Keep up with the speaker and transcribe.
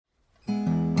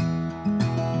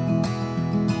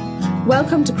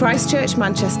Welcome to Christchurch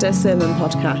Manchester Sermon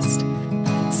Podcast.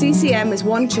 CCM is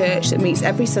one church that meets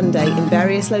every Sunday in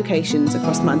various locations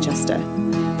across Manchester.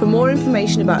 For more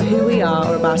information about who we are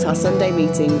or about our Sunday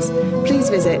meetings, please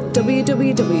visit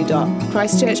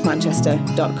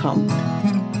www.christchurchmanchester.com.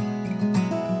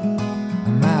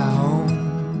 My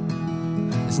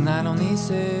home is not on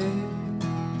this earth,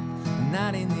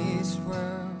 not in this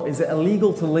world. Is it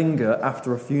illegal to linger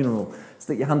after a funeral?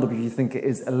 Stick your hand up if you think it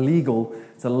is illegal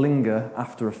to linger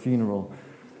after a funeral.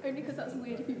 Only because that's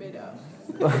weird if you made it up.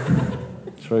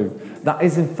 True. That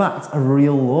is in fact a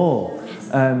real law.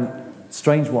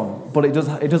 Strange one, but it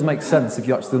does make sense if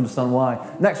you actually understand why.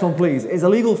 Next one, please. It's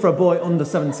illegal for a boy under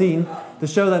 17 to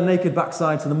show their naked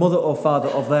backside to the mother or father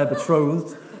of their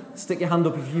betrothed. Stick your hand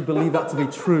up if you believe that to be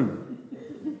true.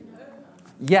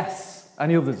 Yes.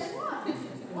 Any others?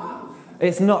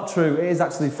 It's not true. It is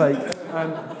actually fake.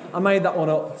 I made that one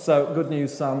up, so good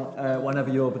news, Sam, whenever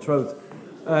you're betrothed.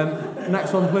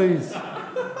 Next one, please.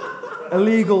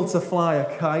 Illegal to fly a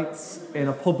kite in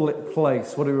a public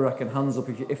place. What do we reckon? Hands up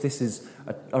if this is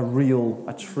a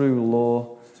true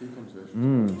law.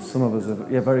 Some of us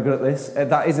are very good at this.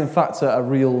 That is in fact a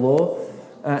real law.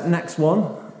 Next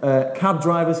one. Cab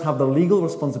drivers have the legal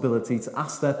responsibility to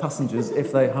ask their passengers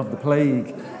if they have the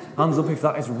plague. Hands up if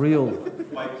that is real.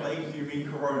 By plague, you mean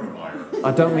coronavirus?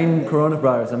 I don't mean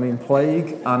coronavirus, I mean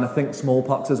plague, and I think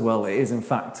smallpox as well. It is in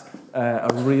fact a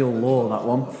real law, that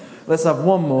one. Let's have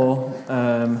one more.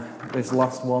 This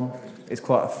last one is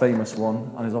quite a famous one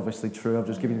and is obviously true. I've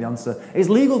just given you the answer. It's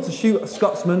legal to shoot a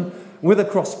Scotsman with a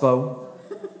crossbow,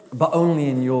 but only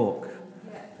in York.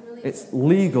 It's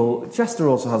legal. Chester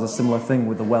also has a similar thing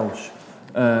with the Welsh.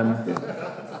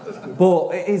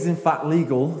 But it is in fact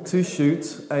legal to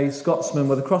shoot a Scotsman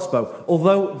with a crossbow.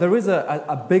 Although there is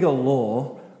a bigger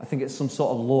law, I think it's some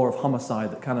sort of law of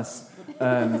homicide that kind of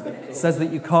says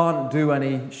that you can't do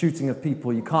any shooting of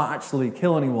people, you can't actually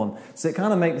kill anyone. So it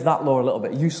kind of makes that law a little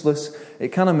bit useless, it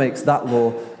kind of makes that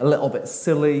law a little bit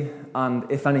silly, and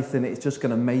if anything it's just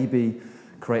going to maybe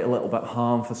create a little bit of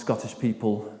harm for Scottish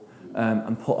people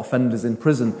and put offenders in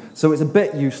prison. So it's a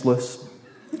bit useless,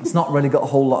 it's not really got a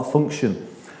whole lot of function.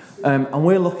 And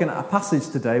we're looking at a passage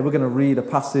today, we're going to read a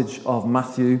passage of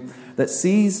Matthew that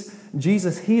sees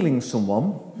Jesus healing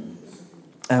someone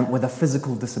with a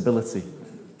physical disability.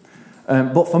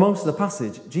 But for most of the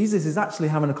passage, Jesus is actually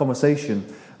having a conversation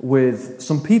with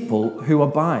some people who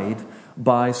abide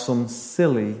by some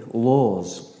silly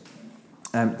laws.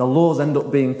 The laws end up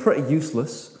being pretty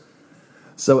useless,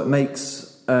 so it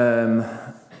makes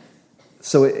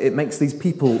these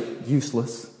people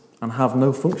useless and have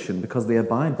no function because they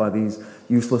abide by these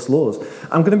useless laws.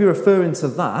 I'm going to be referring to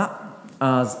that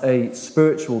as a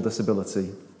spiritual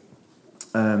disability.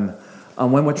 And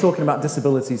when we're talking about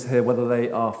disabilities here, whether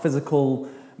they are physical,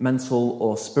 mental,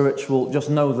 or spiritual, just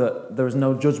know that there is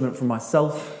no judgment from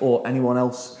myself or anyone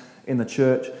else in the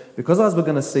church, because as we're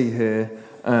going to see here,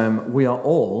 we are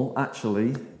all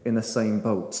actually in the same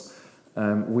boat.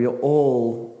 We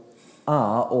all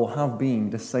are or have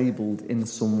been disabled in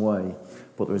some way.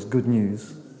 But there is good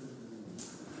news,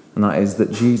 and that is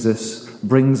that Jesus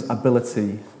brings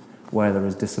ability where there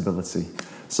is disability.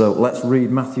 So let's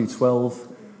read Matthew 12.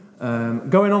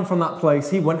 Going on from that place,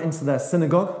 he went into their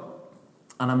synagogue,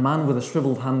 and a man with a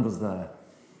shriveled hand was there.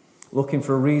 Looking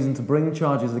for a reason to bring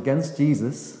charges against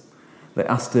Jesus, they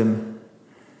asked him,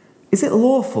 "Is it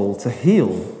lawful to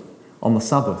heal on the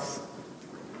Sabbath?"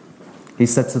 He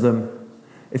said to them,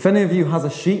 "If any of you has a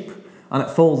sheep and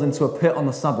it falls into a pit on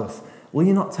the Sabbath, will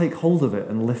you not take hold of it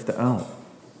and lift it out?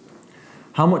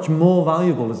 How much more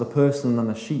valuable is a person than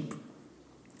a sheep?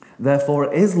 Therefore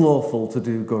it is lawful to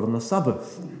do good on the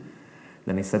Sabbath."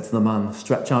 Then he said to the man,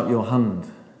 "Stretch out your hand."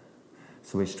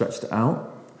 So he stretched it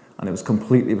out, and it was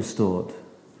completely restored,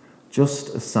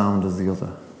 just as sound as the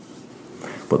other.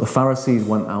 But the Pharisees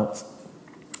went out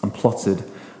and plotted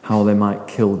how they might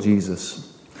kill Jesus.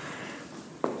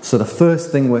 So the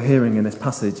first thing we're hearing in this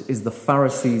passage is the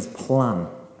Pharisees' plan.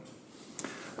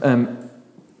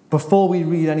 Before we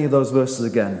read any of those verses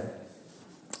again,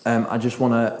 I just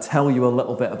want to tell you a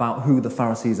little bit about who the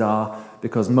Pharisees are,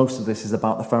 because most of this is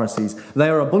about the Pharisees. They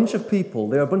are a bunch of people,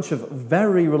 they are a bunch of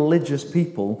very religious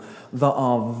people that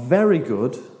are very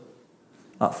good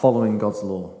at following God's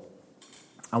law.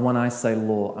 And when I say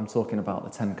law, I'm talking about the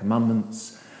Ten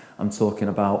Commandments, I'm talking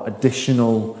about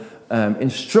additional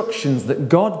instructions that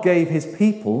God gave his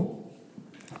people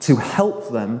to help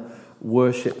them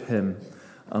worship him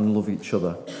and love each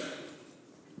other.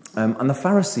 And the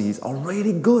Pharisees are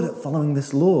really good at following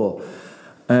this law.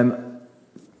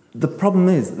 The problem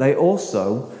is they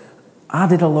also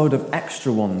added a load of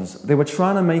extra ones. They were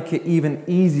trying to make it even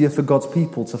easier for God's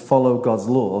people to follow God's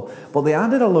law, but they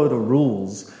added a load of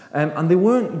rules, and they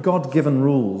weren't God-given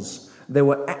rules. They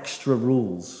were extra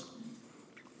rules.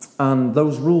 And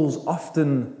those rules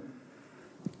often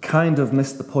kind of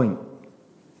missed the point.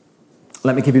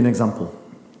 Let me give you an example.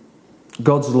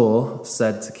 God's law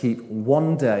said to keep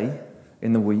one day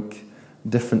in the week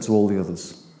different to all the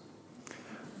others.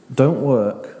 Don't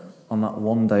work on that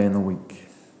one day in the week,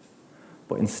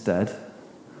 but instead,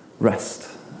 rest.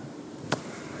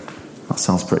 That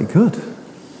sounds pretty good.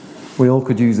 We all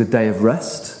could use a day of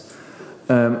rest.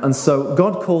 And so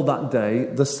God called that day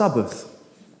the Sabbath.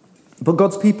 But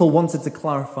God's people wanted to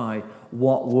clarify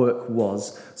what work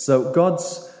was. So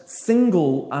God's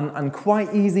single and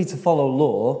quite easy to follow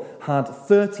law had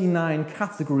 39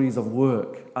 categories of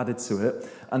work added to it.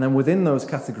 And then within those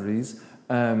categories,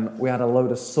 we had a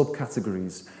load of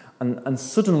subcategories. And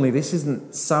suddenly this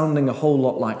isn't sounding a whole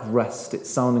lot like rest. It's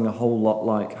sounding a whole lot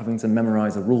like having to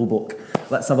memorize a rule book.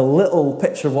 Let's have a little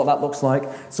picture of what that looks like.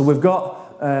 So we've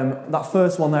got that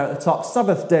first one there at the top,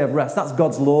 Sabbath, day of rest. That's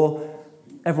God's law.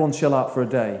 Everyone chill out for a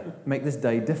day. Make this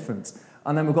day different.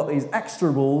 And then we've got these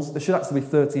extra rules. There should actually be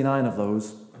 39 of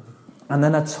those. And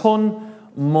then a ton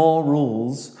more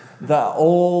rules that are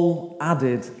all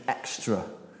added extra.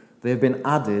 They've been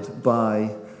added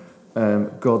by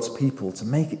God's people to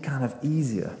make it kind of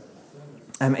easier.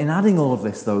 In adding all of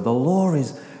this, though, the law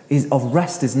of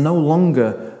rest is no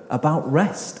longer about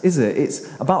rest, is it?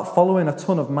 It's about following a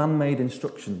ton of man-made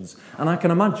instructions. And I can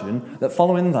imagine that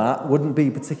following that wouldn't be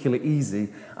particularly easy.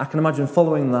 I can imagine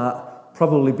following that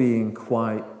probably being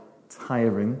quite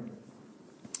tiring.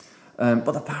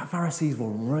 But the Pharisees were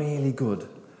really good.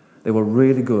 They were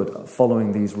really good at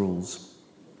following these rules.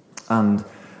 And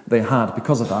they had,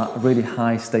 because of that, a really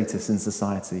high status in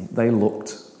society. They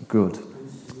looked good.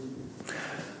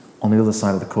 On the other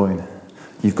side of the coin,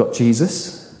 you've got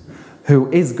Jesus,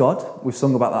 who is God. We've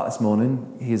sung about that this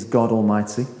morning. He is God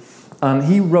Almighty. And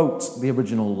he wrote the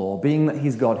original law. Being that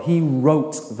he's God, he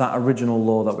wrote that original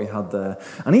law that we had there.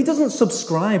 And he doesn't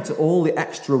subscribe to all the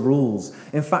extra rules.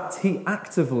 In fact, he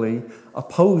actively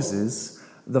opposes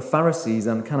the Pharisees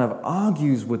and kind of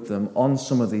argues with them on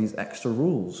some of these extra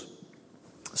rules.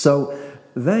 So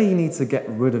they need to get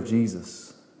rid of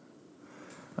Jesus.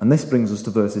 And this brings us to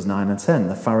verses 9 and 10,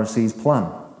 the Pharisees'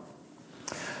 plan.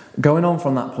 Going on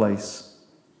from that place,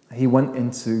 he went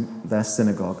into their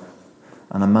synagogue,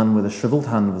 and a man with a shriveled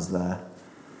hand was there.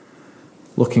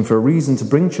 Looking for a reason to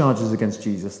bring charges against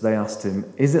Jesus, they asked him,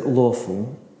 "Is it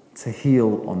lawful to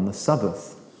heal on the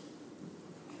Sabbath?"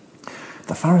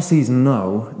 The Pharisees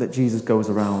know that Jesus goes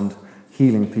around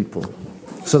healing people.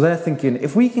 So they're thinking,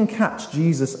 if we can catch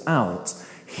Jesus out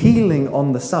healing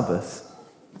on the Sabbath,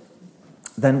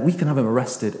 then we can have him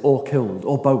arrested or killed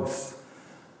or both.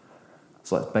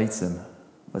 So let's bait him.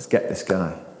 Let's get this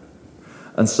guy.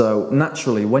 And so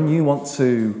naturally, when you want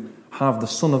to have the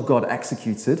Son of God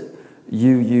executed,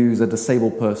 you use a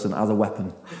disabled person as a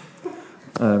weapon.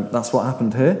 That's what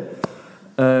happened here.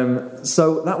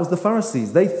 So that was the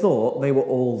Pharisees. They thought they were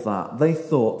all that. They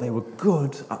thought they were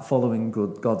good at following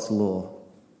God's law.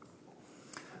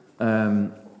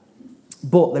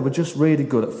 But they were just really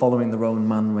good at following their own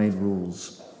man-made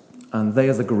rules. And they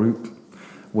as a group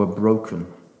were broken.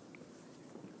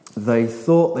 They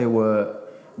thought they were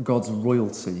God's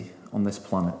royalty on this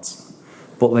planet.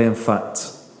 But they in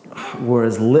fact were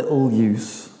as little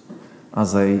use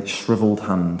as a shriveled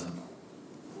hand.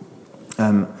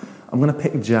 I'm going to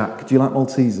pick Jack. Do you like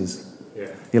Maltesers? Yeah.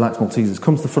 He likes Maltesers.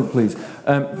 Come to the front, please.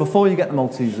 Before you get the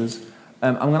Maltesers,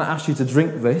 I'm going to ask you to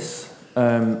drink this.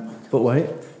 But wait,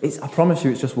 I promise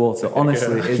you it's just water.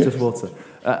 Honestly, it's just water.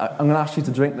 I'm going to ask you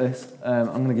to drink this. I'm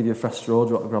going to give you a fresh straw. Do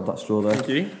you want to grab that straw there? Thank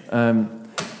you.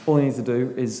 All you need to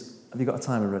do is, have you got a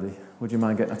timer ready? Would you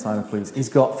mind getting a timer, please? He's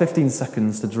got 15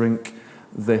 seconds to drink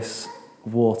this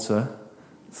water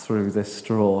through this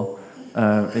straw.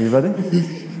 Are you ready?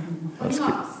 On your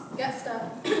marks, get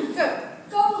started.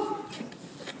 Go!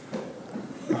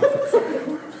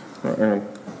 Right, hang on.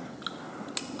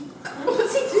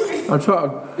 What's he doing? I'm trying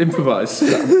to improvise.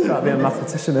 Trying to be a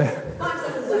mathematician here. 5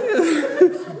 seconds left.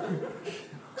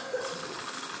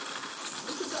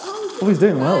 Oh, he's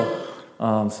doing well.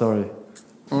 Oh, I'm sorry.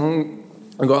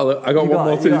 I got one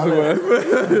more teaser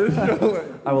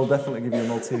worth. I will definitely give you a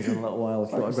Malteser in a little while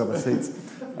if you want to grab a seat.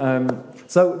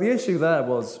 So the issue there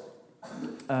was,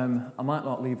 I might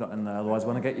not leave that in there, otherwise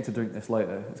when I get you to drink this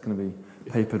later, it's going to be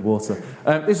papered water.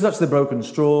 This is actually a broken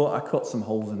straw. I cut some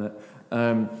holes in it.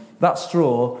 That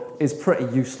straw is pretty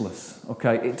useless,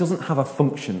 okay? It doesn't have a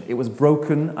function. It was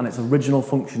broken, and its original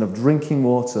function of drinking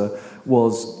water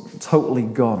was totally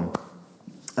gone.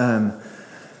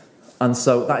 And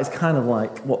so that is kind of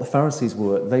like what the Pharisees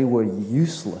were. They were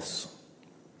useless.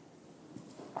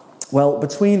 Well,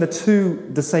 between the two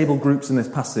disabled groups in this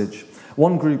passage,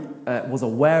 one group was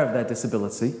aware of their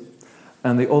disability,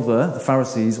 and the other, the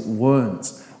Pharisees,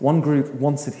 weren't. One group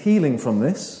wanted healing from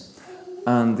this,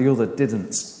 and the other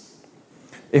didn't.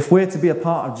 If we're to be a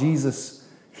part of Jesus'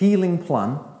 healing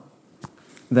plan,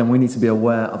 then we need to be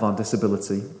aware of our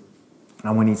disability,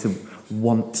 and we need to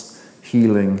want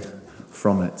healing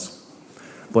from it.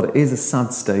 But it is a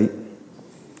sad state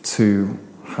to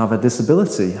have a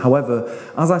disability. However,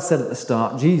 as I said at the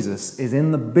start, Jesus is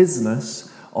in the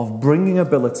business of bringing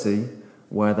ability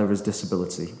where there is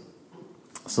disability.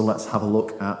 So let's have a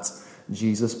look at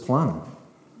Jesus' plan.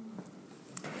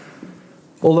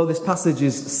 Although this passage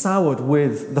is soured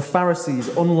with the Pharisees'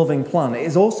 unloving plan, it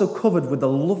is also covered with the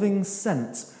loving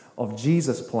scent of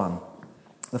Jesus' plan.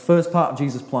 The first part of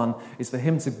Jesus' plan is for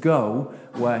him to go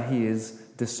where he is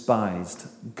despised.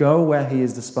 Go where he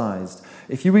is despised.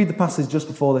 If you read the passage just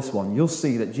before this one, you'll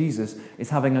see that Jesus is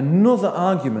having another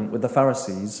argument with the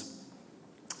Pharisees.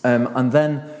 And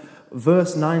then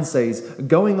verse 9 says,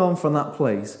 going on from that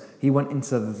place, he went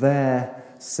into their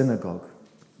synagogue.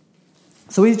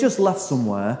 So he's just left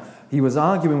somewhere. He was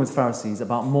arguing with Pharisees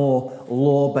about more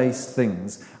law-based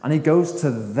things, and he goes to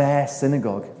their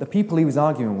synagogue. The people he was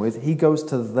arguing with, he goes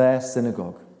to their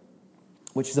synagogue,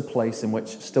 which is a place in which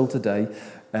still today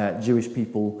Jewish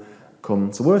people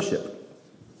come to worship.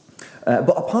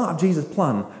 But a part of Jesus'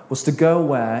 plan was to go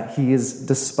where he is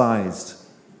despised.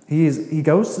 He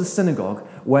goes to the synagogue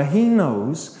where he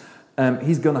knows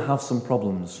he's going to have some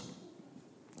problems.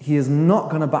 He is not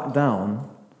going to back down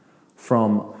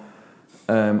from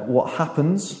what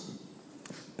happens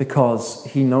because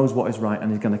he knows what is right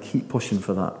and he's going to keep pushing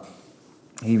for that.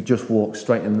 He just walks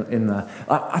straight in there.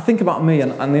 I think about me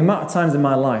and the amount of times in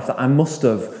my life that I must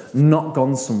have not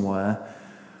gone somewhere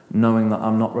knowing that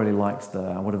I'm not really liked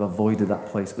there. I would have avoided that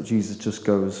place, but Jesus just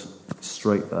goes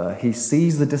straight there. He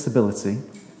sees the disability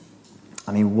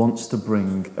and he wants to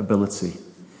bring ability.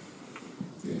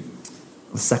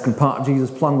 The second part of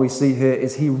Jesus' plan we see here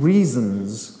is he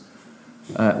reasons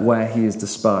where he is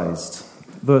despised.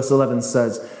 Verse 11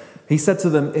 says, he said to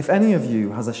them, if any of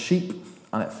you has a sheep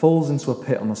and it falls into a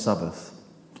pit on the Sabbath,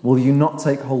 will you not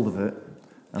take hold of it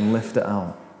and lift it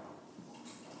out?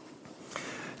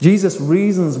 Jesus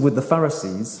reasons with the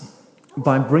Pharisees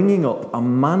by bringing up a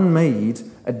man-made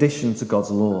addition to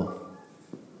God's law.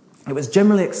 It was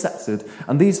generally accepted,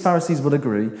 and these Pharisees would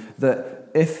agree, that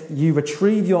if you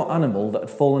retrieve your animal that had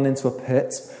fallen into a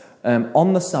pit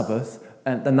on the Sabbath,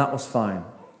 then that was fine.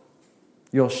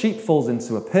 Your sheep falls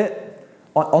into a pit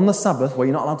on the Sabbath where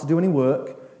you're not allowed to do any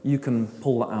work, you can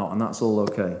pull that out and that's all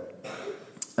okay.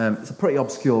 It's a pretty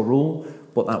obscure rule,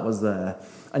 but that was there.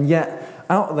 And yet,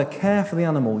 out of the care for the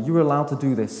animal, you were allowed to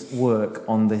do this work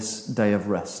on this day of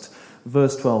rest.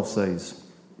 Verse 12 says,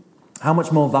 how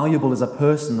much more valuable is a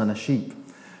person than a sheep?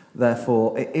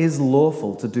 Therefore, it is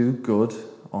lawful to do good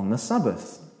on the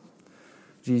Sabbath.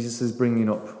 Jesus is bringing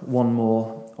up one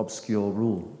more obscure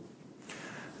rule.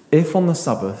 If on the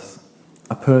Sabbath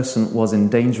a person was in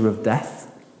danger of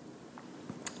death,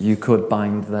 you could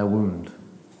bind their wound.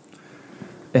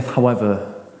 If,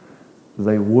 however,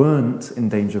 they weren't in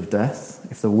danger of death,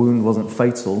 if the wound wasn't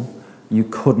fatal, you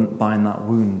couldn't bind that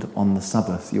wound on the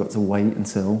Sabbath. You had to wait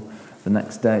until the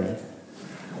next day.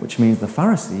 Which means the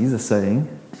Pharisees are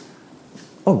saying,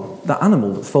 oh, that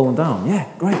animal that's fallen down, yeah,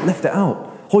 great, lift it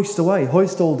out. Hoist away,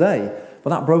 hoist all day. But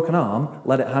that broken arm,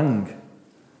 let it hang.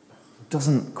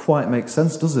 Doesn't quite make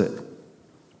sense, does it?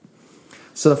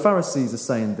 So the Pharisees are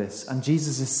saying this, and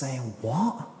Jesus is saying,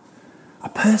 what? A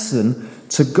person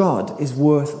to God is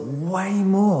worth way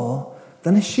more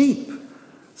than a sheep.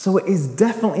 So it is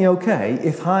definitely okay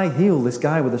if I heal this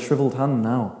guy with a shriveled hand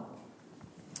now.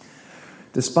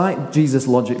 Despite Jesus'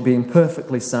 logic being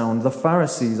perfectly sound, the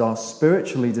Pharisees are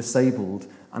spiritually disabled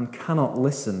and cannot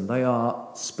listen. They are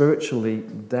spiritually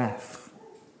deaf.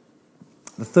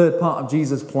 The third part of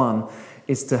Jesus' plan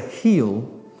is to heal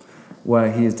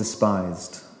where he is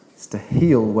despised. It's to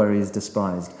heal where he is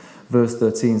despised. Verse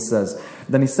 13 says,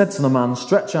 then he said to the man,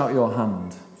 stretch out your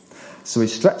hand. So he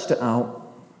stretched it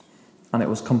out, and it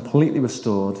was completely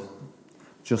restored,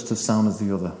 just as sound as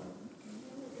the other.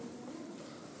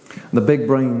 The big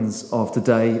brains of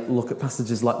today look at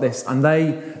passages like this, and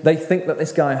they think that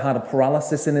this guy had a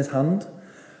paralysis in his hand,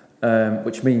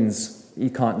 which means he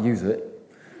can't use it.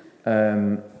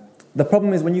 The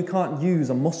problem is when you can't use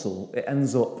a muscle, it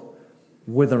ends up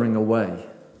withering away,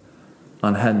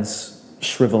 and hence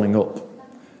shriveling up.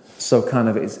 So kind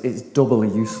of it's doubly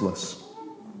useless.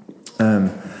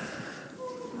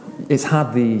 it's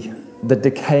had the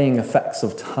decaying effects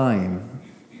of time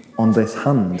on this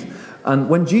hand. And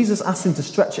when Jesus asked him to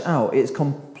stretch it out, it's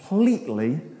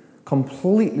completely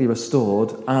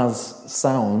restored as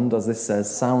sound, as this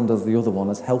says, sound as the other one,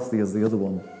 as healthy as the other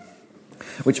one.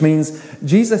 Which means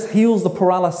Jesus heals the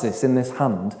paralysis in this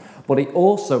hand, but he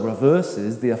also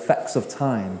reverses the effects of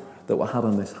time that were had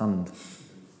on this hand.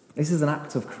 This is an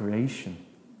act of creation.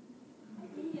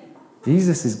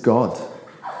 Jesus is God.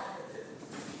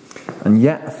 And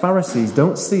yet the Pharisees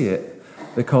don't see it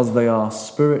because they are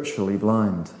spiritually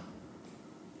blind.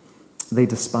 They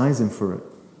despise him for it.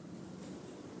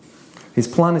 His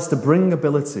plan is to bring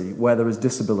ability where there is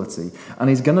disability, and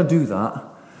he's going to do that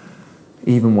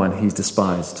even when he's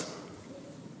despised.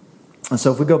 And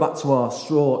so if we go back to our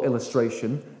straw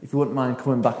illustration, if you wouldn't mind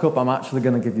coming back up, I'm actually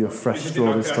going to give you a fresh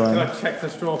straw this time. Can I check the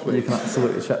straw, please? You can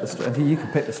absolutely check the straw. I think you can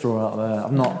pick the straw out of there.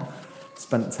 I've not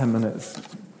spent 10 minutes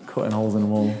cutting holes in the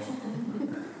wall.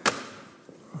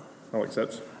 I'll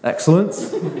accept. Excellent.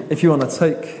 If you want to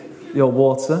take your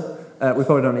water, we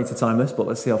probably don't need to time this, but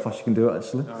let's see how fast you can do it,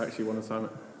 actually. I actually want to time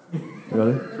it. You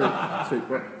ready?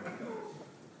 Super.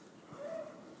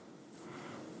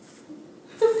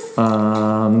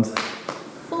 And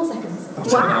 4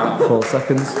 seconds. Wow. 4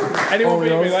 seconds. Anyone All beat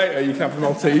me yours. later, you can have the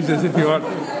Maltesers if you want.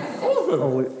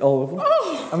 All of them.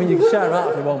 I mean, you can share it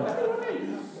out if you want.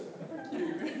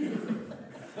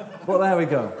 But there we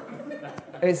go.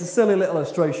 It's a silly little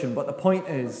illustration, but the point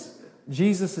is,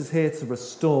 Jesus is here to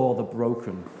restore the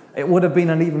broken. It would have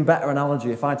been an even better analogy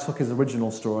if I took his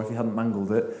original straw, if he hadn't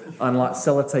mangled it, and like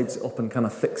sellotaped it up and kind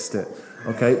of fixed it.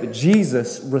 Okay? But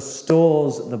Jesus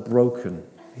restores the broken.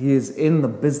 He is in the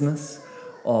business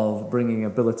of bringing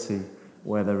ability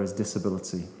where there is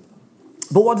disability.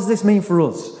 But what does this mean for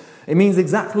us? It means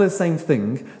exactly the same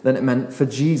thing that it meant for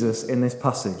Jesus in this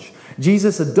passage.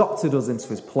 Jesus adopted us into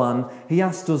his plan. He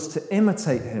asked us to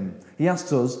imitate him. He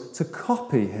asked us to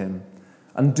copy him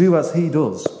and do as he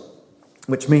does,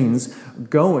 which means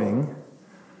going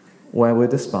where we're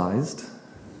despised,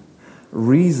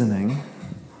 reasoning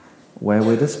where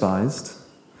we're despised,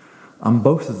 and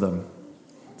both of them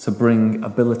to bring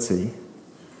ability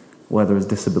where there is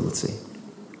disability.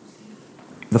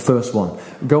 The first one,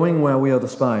 going where we are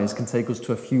despised, can take us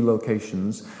to a few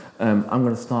locations. I'm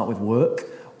going to start with work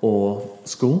or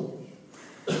school.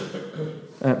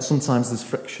 Sometimes there's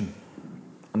friction,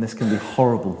 and this can be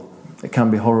horrible. It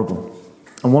can be horrible.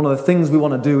 And one of the things we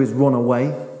want to do is run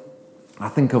away. I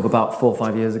think of about 4 or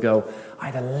 5 years ago, I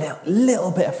had a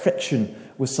little bit of friction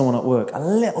with someone at work, a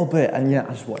little bit, and yet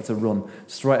I just wanted to run.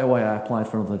 Straight away I applied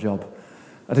for another job.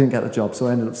 I didn't get the job, so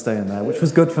I ended up staying there, which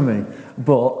was good for me.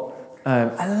 But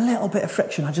a little bit of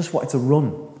friction, I just wanted to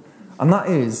run. And that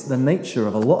is the nature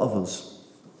of a lot of us.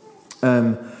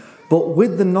 But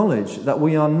with the knowledge that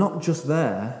we are not just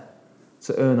there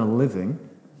to earn a living,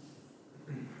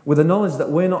 with the knowledge that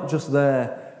we're not just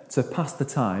there to pass the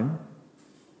time,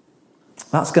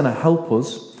 that's going to help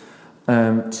us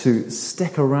to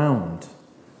stick around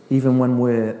even when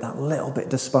we're that little bit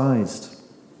despised.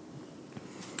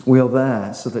 We are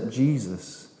there so that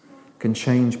Jesus can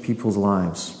change people's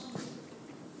lives.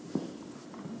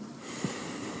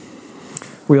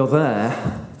 We are there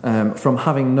from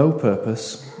having no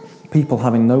purpose, people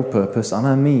having no purpose, and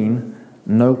I mean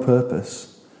no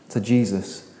purpose, to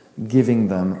Jesus giving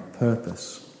them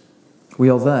purpose. We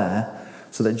are there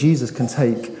so that Jesus can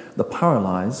take the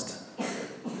paralysed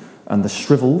and the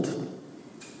shriveled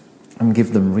and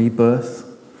give them rebirth,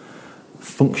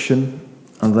 function,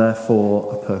 and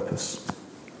therefore a purpose.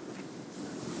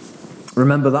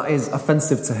 Remember, that is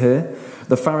offensive to hear.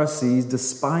 The Pharisees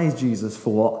despised Jesus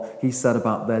for what he said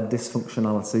about their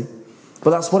dysfunctionality.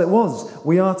 But that's what it was.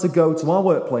 We are to go to our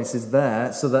workplaces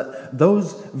there so that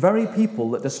those very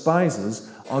people that despise us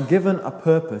are given a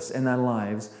purpose in their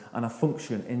lives and a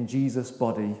function in Jesus'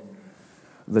 body,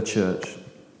 the church.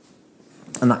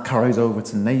 And that carries over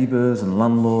to neighbours and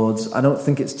landlords. I don't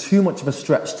think it's too much of a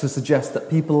stretch to suggest that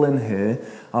people in here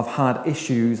have had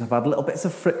issues, have had little bits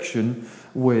of friction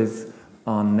with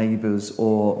our neighbours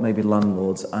or maybe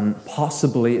landlords, and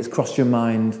possibly it's crossed your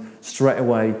mind straight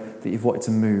away that you've wanted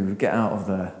to move, get out of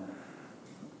there.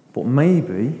 But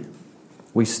maybe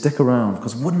we stick around,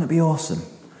 because wouldn't it be awesome?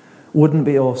 Wouldn't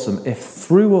it be awesome if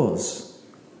through us,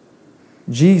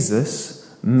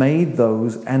 Jesus made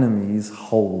those enemies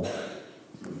whole?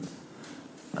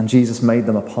 And Jesus made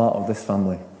them a part of this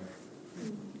family.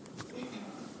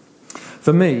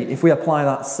 For me, if we apply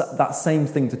that same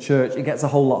thing to church, it gets a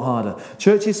whole lot harder.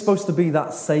 Church is supposed to be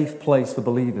that safe place for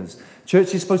believers.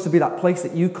 Church is supposed to be that place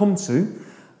that you come to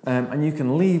And you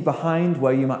can leave behind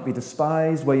where you might be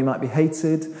despised, where you might be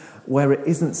hated, where it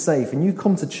isn't safe. And you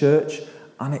come to church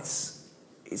and it's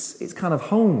kind of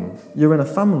home. You're in a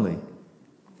family.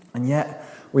 And yet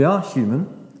we are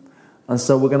human. And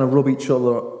so we're going to rub each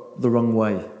other the wrong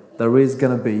way. There is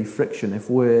going to be friction if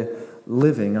we're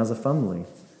living as a family.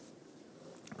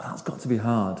 But that's got to be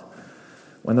hard.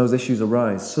 When those issues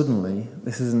arise, suddenly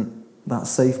this isn't that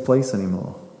safe place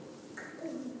anymore.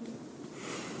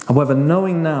 However,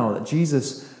 knowing now that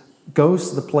Jesus goes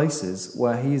to the places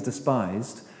where he is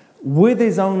despised, with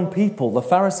his own people, the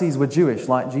Pharisees were Jewish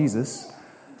like Jesus,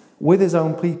 with his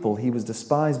own people, he was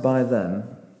despised by them,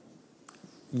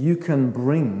 you can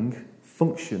bring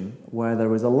function where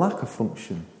there is a lack of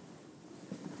function.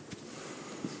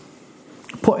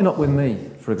 Putting up with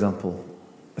me, for example.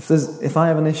 If I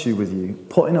have an issue with you,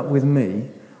 putting up with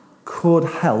me could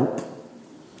help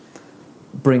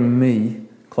bring me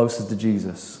closer to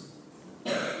Jesus.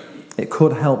 It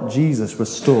could help Jesus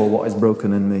restore what is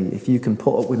broken in me if you can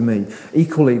put up with me.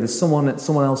 Equally, there's someone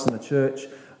else in the church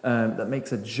that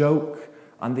makes a joke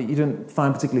and that you don't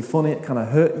find particularly funny, it kind of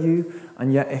hurt you,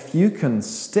 and yet if you can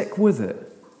stick with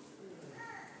it,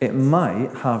 it might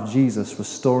have Jesus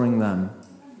restoring them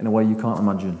in a way you can't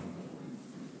imagine.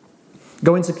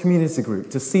 Go into community group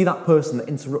to see that person that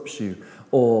interrupts you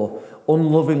or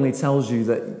unlovingly tells you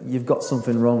that you've got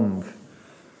something wrong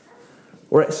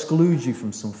or excludes you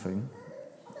from something.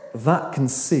 That can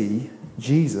see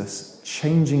Jesus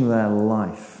changing their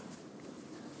life.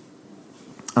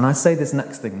 And I say this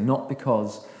next thing, not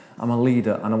because I'm a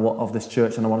leader of this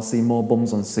church and I want to see more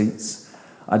bums on seats.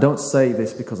 I don't say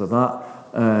this because of that.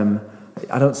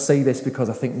 I don't say this because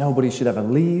I think nobody should ever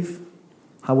leave.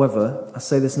 However, I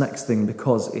say this next thing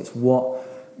because it's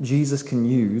what Jesus can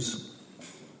use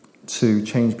to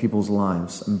change people's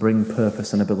lives and bring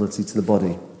purpose and ability to the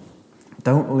body.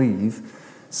 Don't leave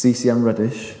CCM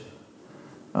Reddish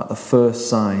at the first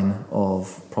sign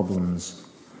of problems.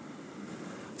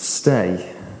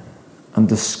 Stay and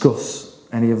discuss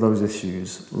any of those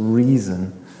issues,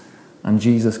 reason, and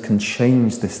Jesus can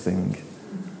change this thing.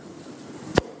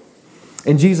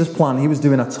 In Jesus' plan, he was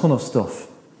doing a ton of stuff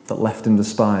that left him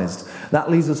despised. That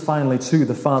leads us finally to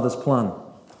the Father's plan.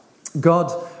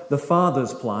 God, the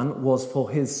Father's plan, was for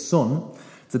his Son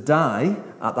to die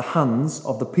at the hands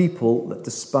of the people that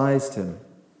despised him.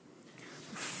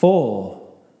 For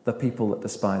the people that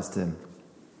despised him.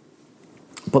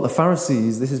 But the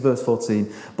Pharisees, this is verse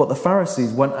 14, but the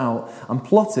Pharisees went out and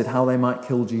plotted how they might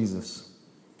kill Jesus.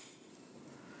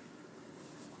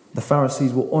 The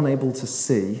Pharisees were unable to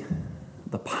see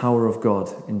the power of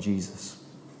God in Jesus.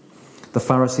 The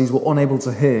Pharisees were unable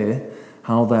to hear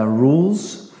how their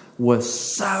rules were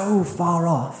so far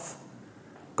off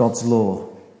God's law.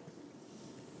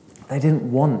 They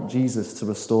didn't want Jesus to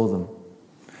restore them.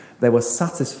 They were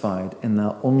satisfied in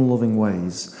their unloving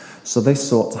ways, so they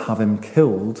sought to have him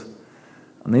killed,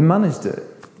 and they managed it.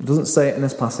 It doesn't say it in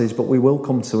this passage, but we will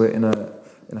come to it in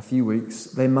a few weeks.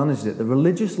 They managed it. The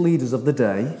religious leaders of the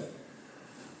day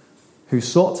who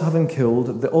sought to have him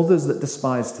killed, the others that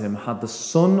despised him, had the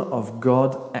Son of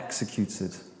God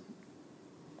executed.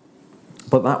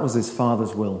 But that was his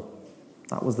Father's will.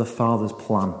 That was the Father's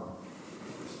plan.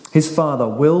 His Father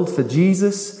willed for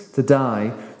Jesus to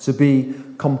die, to be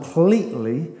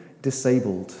completely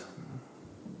disabled,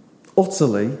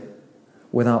 utterly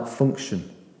without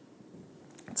function,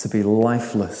 to be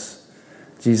lifeless.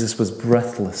 Jesus was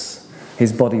breathless.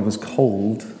 His body was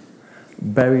cold,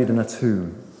 buried in a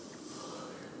tomb,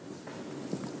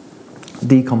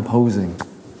 decomposing.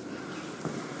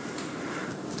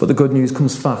 But the good news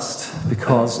comes fast,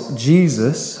 because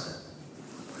Jesus,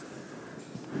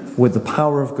 with the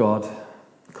power of God,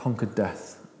 conquered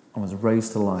death and was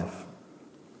raised to life.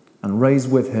 And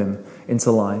raised with him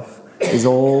into life is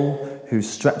all who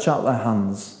stretch out their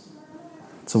hands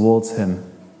towards him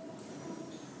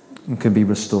and can be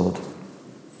restored.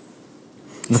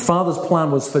 The Father's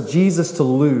plan was for Jesus to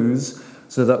lose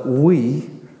so that we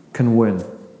can win.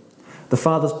 The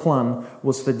Father's plan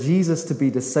was for Jesus to be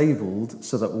disabled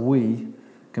so that we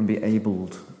can be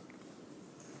abled.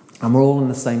 And we're all in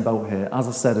the same boat here. As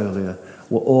I said earlier,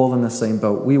 we're all in the same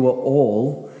boat. We were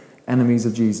all enemies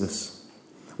of Jesus.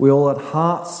 We all had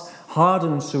hearts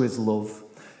hardened to his love.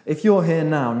 If you're here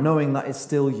now knowing that it's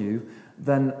still you,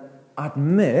 then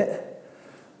admit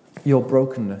your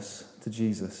brokenness to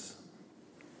Jesus.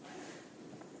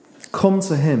 Come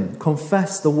to him.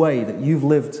 Confess the way that you've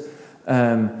lived,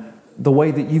 the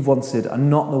way that you've wanted and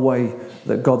not the way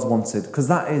that God's wanted. Because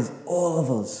that is all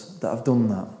of us that have done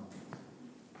that.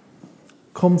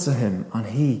 Come to him and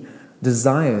he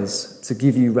desires to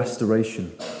give you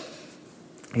restoration.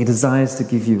 He desires to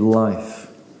give you life.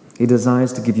 He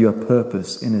desires to give you a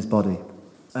purpose in his body.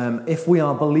 If we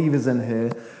are believers in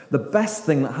here, the best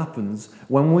thing that happens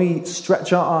when we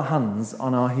stretch out our hands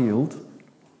on our healed,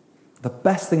 the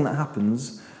best thing that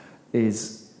happens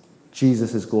is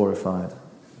Jesus is glorified.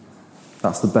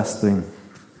 That's the best thing.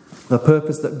 The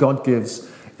purpose that God gives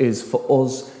is for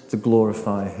us to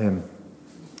glorify him.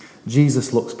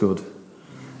 Jesus looks good.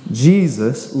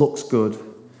 Jesus looks good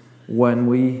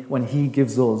when he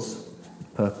gives us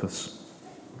purpose.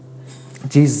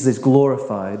 Jesus is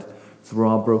glorified through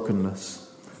our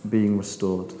brokenness being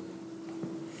restored.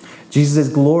 Jesus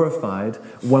is glorified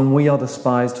when we are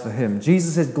despised for him.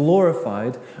 Jesus is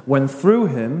glorified when through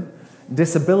him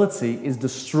disability is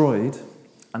destroyed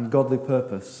and godly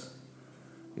purpose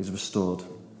is restored.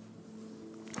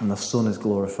 And the Son is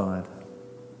glorified.